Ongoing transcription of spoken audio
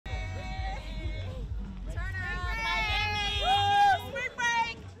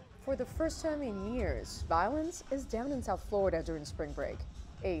the first time in years, violence is down in South Florida during spring break.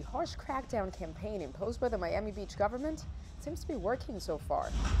 A harsh crackdown campaign imposed by the Miami Beach government seems to be working so far.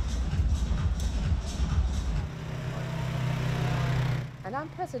 An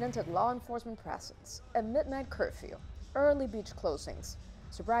unprecedented law enforcement presence, a midnight curfew, early beach closings,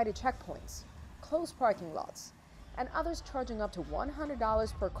 sobriety checkpoints, closed parking lots, and others charging up to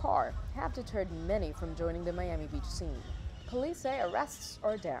 $100 per car have deterred many from joining the Miami Beach scene. Police say arrests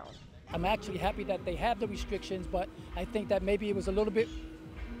are down. I'm actually happy that they have the restrictions, but I think that maybe it was a little bit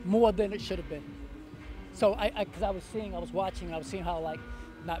more than it should have been. So because I was seeing how like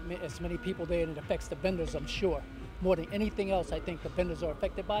not as many people there, and it affects the vendors, I'm sure. More than anything else, I think the vendors are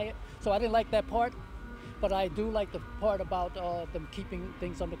affected by it. So I didn't like that part, but I do like the part about them keeping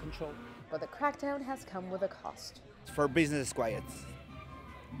things under control. But the crackdown has come with a cost. For business is quiet,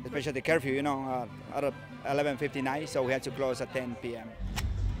 especially the curfew, you know, out of 11:59, so we had to close at 10 p.m.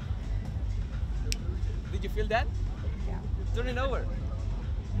 Did you feel that? Yeah. Turn it over.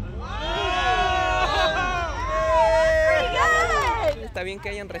 Está bien que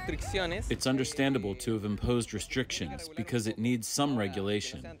hayan restricciones. It's understandable to have imposed restrictions because it needs some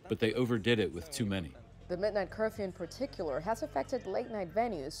regulation, but they overdid it with too many. The midnight curfew in particular has affected late-night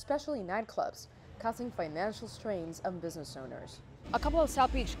venues, especially nightclubs, causing financial strains on business owners. A couple of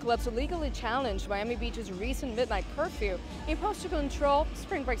South Beach clubs illegally challenged Miami Beach's recent midnight curfew imposed to control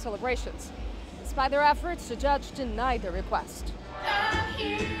spring break celebrations. Despite their efforts, the judge denied the request.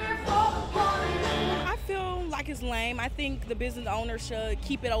 I feel like it's lame. I think the business owner should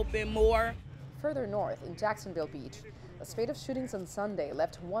keep it open more. Further north, in Jacksonville Beach, a spate of shootings on Sunday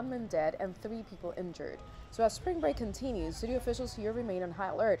left 1 man dead and 3 people injured. So as spring break continues, city officials here remain on high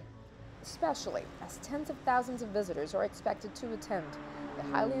alert, especially as tens of thousands of visitors are expected to attend the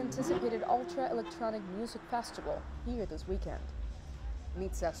highly anticipated ultra-electronic music festival here this weekend.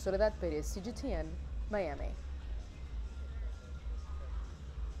 Nitza, Soledad, Perez, CGTN, Miami.